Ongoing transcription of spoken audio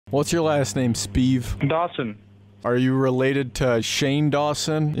What's your last name, Speeve? Dawson. Are you related to Shane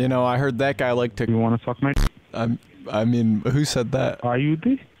Dawson? You know, I heard that guy liked to... You wanna suck my I mean, who said that? Are you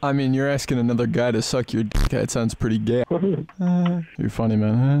the? I mean, you're asking another guy to suck your dick. That sounds pretty gay. You're funny,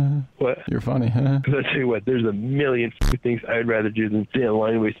 man. What? You're funny, huh? I'll tell you what, there's a million things I'd rather do than stay in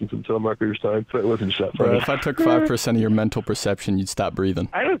line wasting some telemarketers' time, but it wasn't just that funny. Bro, if I took 5% of your mental perception, you'd stop breathing.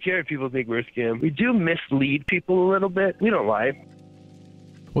 I don't care if people think we're a scam. We do mislead people a little bit. We don't lie.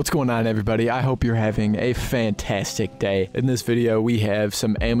 What's going on, everybody? I hope you're having a fantastic day. In this video, we have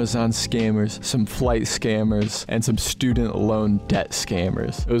some Amazon scammers, some flight scammers, and some student loan debt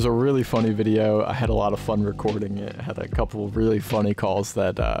scammers. It was a really funny video. I had a lot of fun recording it. I had a couple of really funny calls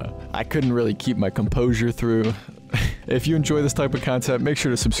that I couldn't really keep my composure through. If you enjoy this type of content, make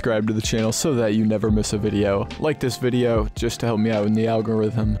sure to subscribe to the channel so that you never miss a video. Like this video just to help me out in the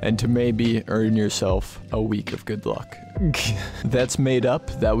algorithm and to maybe earn yourself a week of good luck. That's made up.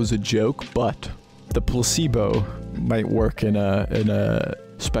 That was a joke, but the placebo might work in a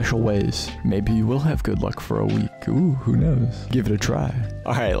special ways. Maybe you will have good luck for a week. Ooh, who knows? Give it a try.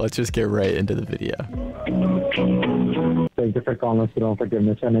 All right, let's just get right into the video. Thank you for calling us. Don't forget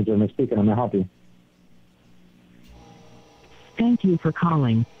Miss Manager, Miss Speaker. I'm gonna help you. Thank you for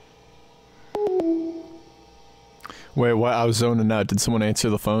calling. Wait, what? I was zoning out. Did someone answer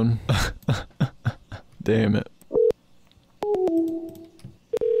the phone? Damn it.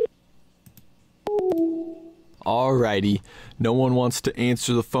 Alrighty. No one wants to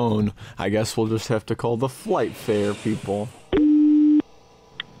answer the phone. I guess we'll just have to call the flight fare people. Thank you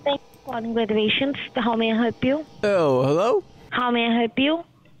for calling reservations. How may I help you? Oh, hello? How may I help you?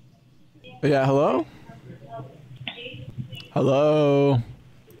 Yeah, hello? Hello?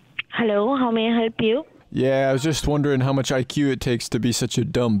 Hello, how may I help you? Yeah, I was just wondering how much IQ it takes to be such a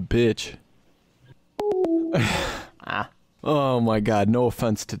dumb bitch. Oh my god, no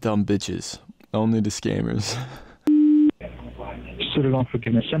offense to dumb bitches. Only to scammers. Student Loan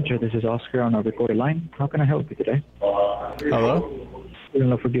Forgiveness Center, this is Oscar on our recorded line. How can I help you today? Hello? Student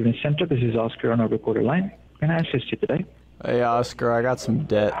Loan Forgiveness Center, this is Oscar on our recorded line. Can I assist you today? Hey Oscar, I got some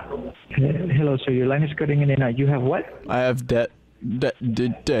debt. Hello, sir, your line is cutting in and out. You have what? I have debt.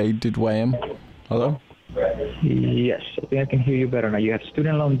 Did wham. Hello? Yes, I think I can hear you better now. You have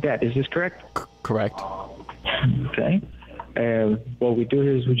student loan debt, is this correct? Correct. Okay. What we do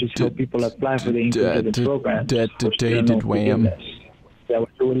is we just help people apply for the income program. Did wham. Is that what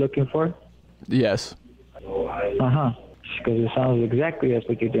you were looking for? Yes. Uh-huh. Because it sounds exactly as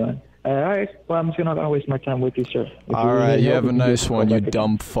what you're doing. All right. Well, I'm just not gonna waste my time with you, sir. All right. You have a nice one, you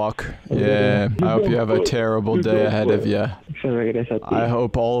dumb fuck. Yeah. I hope you have a terrible day ahead of you. I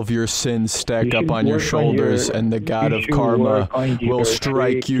hope all of your sins stack up on your shoulders, and the god of karma will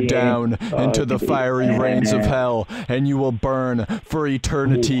strike you down into the fiery rains of hell, and you will burn for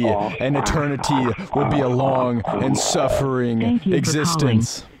eternity. And eternity will be a long and suffering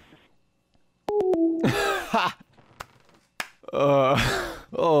existence.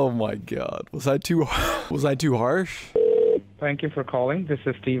 Oh my god. Was I too harsh? Thank you for calling. This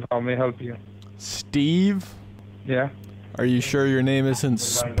is Steve. How may I help you? Steve? Yeah. Are you sure your name isn't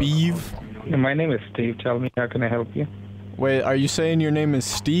Speeve? My name is Steve. Tell me, how can I help you? Wait, are you saying your name is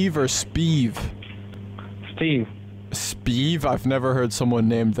Steve or Speeve? Steve. Speeve? I've never heard someone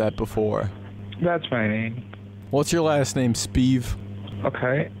named that before. That's my name. What's your last name, Speeve?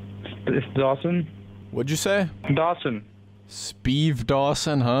 Okay. It's Dawson. What'd you say? Dawson. Speeve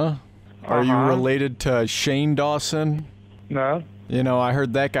Dawson, huh? Are you related to Shane Dawson? No. You know, I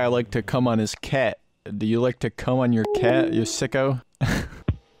heard that guy liked to come on his cat. Do you like to come on your cat, you sicko?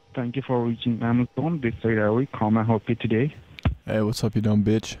 Thank you for reaching Amazon. This is Eric. How may I help you today? Hey, what's up, you dumb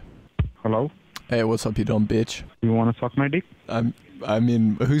bitch? Hello? Hey, what's up, you dumb bitch? You wanna suck my dick? I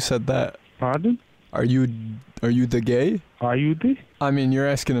mean, who said that? Pardon? Are you the gay? Are you the? I mean, you're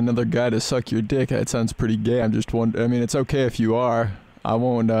asking another guy to suck your dick. That sounds pretty gay. I'm just wondering. I mean, it's okay if you are. I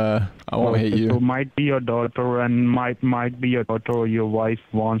won't hate you. So might be your daughter and might be your daughter or your wife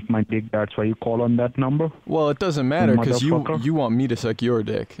wants my dick. That's why you call on that number. Well, it doesn't matter because you want me to suck your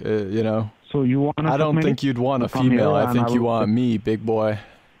dick. You know. So you want? I don't think you'd want a female. I think you want me, big boy.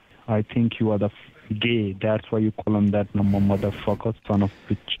 I think you are the gay. That's why you call on that number, motherfucker, son of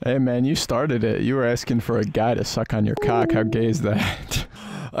bitch. Hey man, you started it. You were asking for a guy to suck on your cock. How gay is that?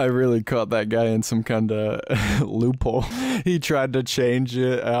 I really caught that guy in some kind of loophole. He tried to change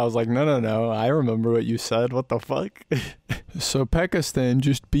it, and I was like, no, I remember what you said. What the fuck? So Pakistan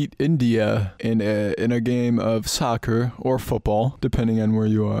just beat India in a game of soccer or football, depending on where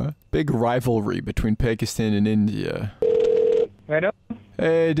you are. Big rivalry between Pakistan and India. Hello?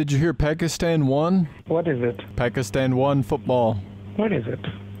 Hey, did you hear Pakistan won? What is it? Pakistan won football. What is it?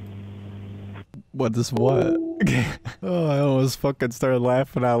 What is what? Oh, I almost fucking started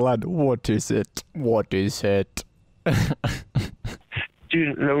laughing out loud. What is it? What is it?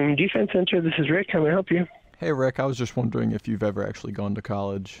 Dude, Defense Center, this is Rick. How may I help you? Hey, Rick, I was just wondering if you've ever actually gone to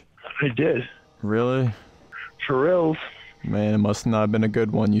college. I did. Really? For reals. Man, it must not have been a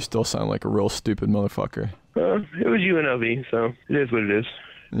good one. You still sound like a real stupid motherfucker. It was UNLV, so it is what it is.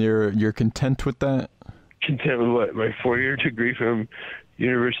 You're content with that? Content with what? My 4-year degree from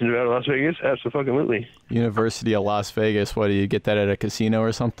University of Nevada, Las Vegas? Absolutely. University of Las Vegas. What, do you get that at a casino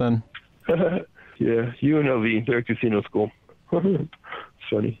or something? Yeah, UNLV. They're a casino school. It's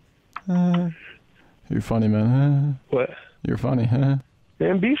funny. You're funny, man. What? You're funny, huh?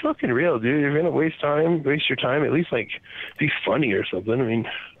 Man, be fucking real, dude. If you're gonna waste your time, at least, like, be funny or something. I mean,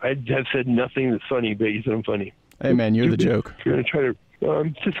 I have said nothing that's funny, but you said I'm funny. Hey, man, you're the joke. You're gonna try to,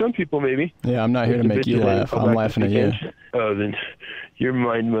 to some people, maybe. Yeah, I'm not here to make you laugh. I'm laughing at you. Oh, then your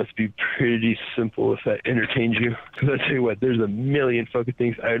mind must be pretty simple if that entertains you. Because I tell you what, there's a million fucking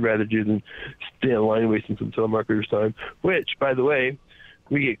things I'd rather do than stay in line wasting some telemarketers' time. Which, by the way,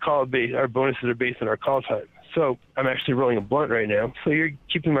 we get call based. Our bonuses are based on our call time. So I'm actually rolling a blunt right now. So you're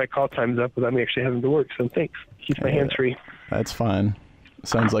keeping my call times up without me actually having to work. So thanks. Keep my hands free. That's fine.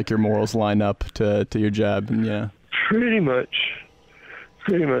 Sounds like your morals line up to your job. And yeah. Pretty much.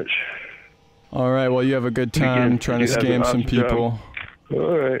 All right. Well, you have a good time trying to scam some people.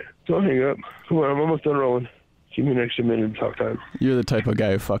 All right. Don't hang up. Come on. I'm almost done rolling. Give me an extra minute of talk time. You're the type of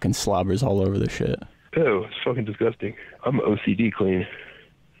guy who fucking slobbers all over the shit. Oh, it's fucking disgusting. I'm OCD clean.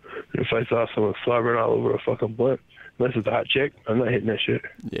 If I saw someone slobbering all over a fucking blunt, unless it's a hot chick, I'm not hitting that shit.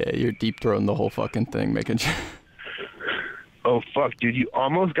 Yeah, you're deep throating the whole fucking thing, making sure. Oh, fuck, dude. You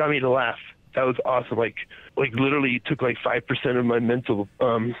almost got me to laugh. That was awesome. Like literally you took like 5% of my mental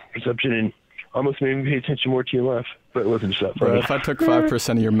perception and almost made me pay attention more to your laugh. But it wasn't just that funny. Bro, if I took 5%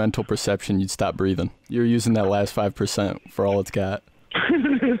 of your mental perception, you'd stop breathing. You're using that last 5% for all it's got.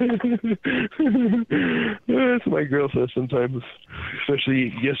 That's what my girl says sometimes,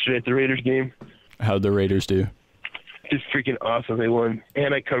 especially yesterday at the Raiders game. How'd the Raiders do? Just freaking awesome. They won,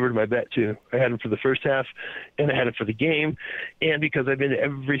 and I covered my bet too. I had them for the first half, and I had it for the game. And because I've been to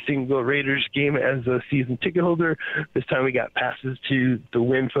every single Raiders game as a season ticket holder, this time we got passes to the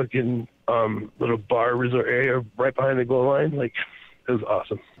Wynn fucking little bar resort area right behind the goal line. Like, it was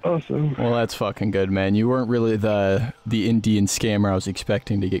awesome. Awesome. Well, that's fucking good, man. You weren't really the Indian scammer I was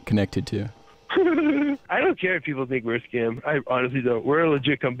expecting to get connected to. I don't care if people think we're a scam. I honestly don't. We're a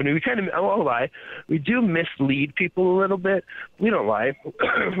legit company. We kind of, I won't lie, we do mislead people a little bit. We don't lie.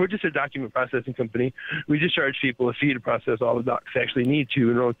 We're just a document processing company. We just charge people a fee to process all the docs they actually need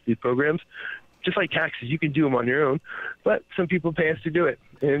to enroll into these programs. Just like taxes, you can do them on your own, but some people pay us to do it.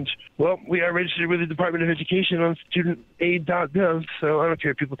 And, well, we are registered with the Department of Education on studentaid.gov, so I don't care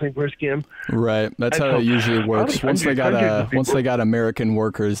if people think we're a scam. Right, that's how it usually works. Once they got American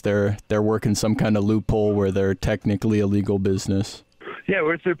workers, they're working some kind of loophole where they're technically a legal business. Yeah,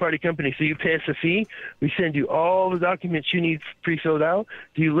 we're a third-party company, so you pay us a fee. We send you all the documents you need pre-filled out.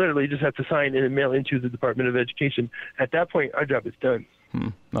 You literally just have to sign and mail into the Department of Education. At that point, our job is done.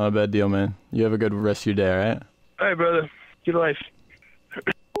 Not a bad deal, man. You have a good rest of your day, all right? All right, brother. Get a life.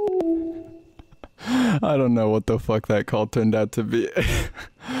 I don't know what the fuck that call turned out to be.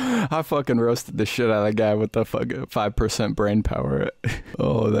 I fucking roasted the shit out of the guy with the fucking 5% brain power.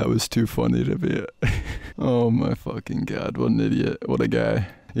 Oh, that was too funny to be. Oh my fucking god, what an idiot. What a guy.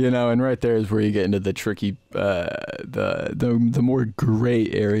 You know, and right there is where you get into the tricky, the more gray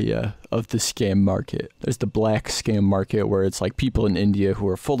area of the scam market. There's the black scam market where it's like people in India who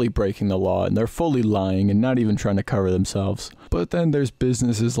are fully breaking the law and they're fully lying and not even trying to cover themselves. But then there's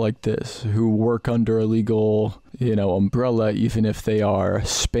businesses like this who work under a legal, you know, umbrella, even if they are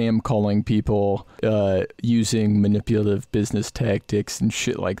spam calling people, using manipulative business tactics and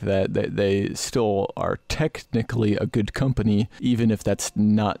shit like that. They still are technically a good company, even if that's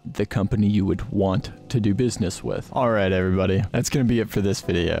not the company you would want to do business with. All right, everybody, that's gonna be it for this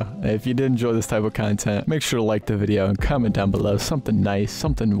video. If you did enjoy this type of content, make sure to like the video and comment down below something nice,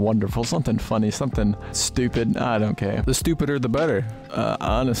 something wonderful, something funny, something stupid. I don't care. The stupider the better.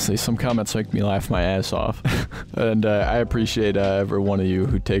 Honestly, some comments make me laugh my ass off. And I appreciate every one of you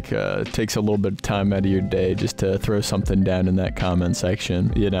who takes a little bit of time out of your day just to throw something down in that comment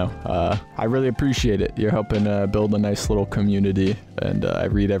section. You know, I really appreciate it. You're helping build a nice little community, and I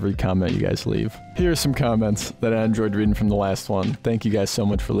read every comment you guys leave. Here are some comments that I enjoyed reading from the last one. Thank you guys so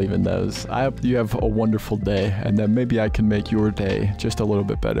much for leaving those. I hope you have a wonderful day, and that maybe I can make your day just a little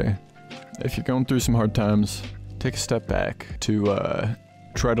bit better. If you're going through some hard times, take a step back to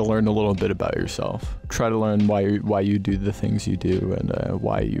try to learn a little bit about yourself. Try to learn why you do the things you do and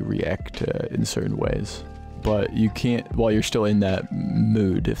why you react in certain ways. But you can't while you're still in that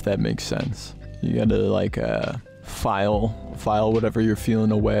mood, if that makes sense. You gotta like file whatever you're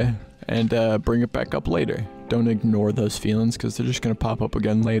feeling away and bring it back up later. Don't ignore those feelings because they're just gonna pop up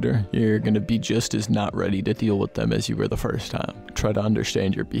again later. You're gonna be just as not ready to deal with them as you were the first time. Try to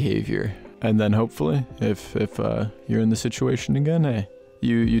understand your behavior. And then hopefully, if you're in the situation again, hey,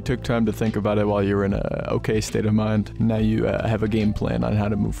 you took time to think about it while you were in a okay state of mind. Now you have a game plan on how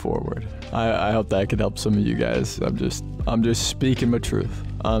to move forward. I hope that could help some of you guys. I'm just speaking my truth.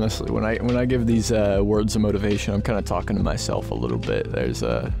 Honestly, when I give these words of motivation, I'm kind of talking to myself a little bit. There's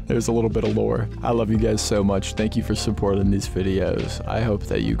a little bit of lore. I love you guys so much. Thank you for supporting these videos. I hope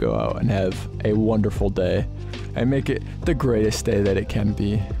that you go out and have a wonderful day and make it the greatest day that it can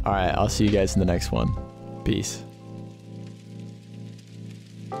be. All right, I'll see you guys in the next one. Peace.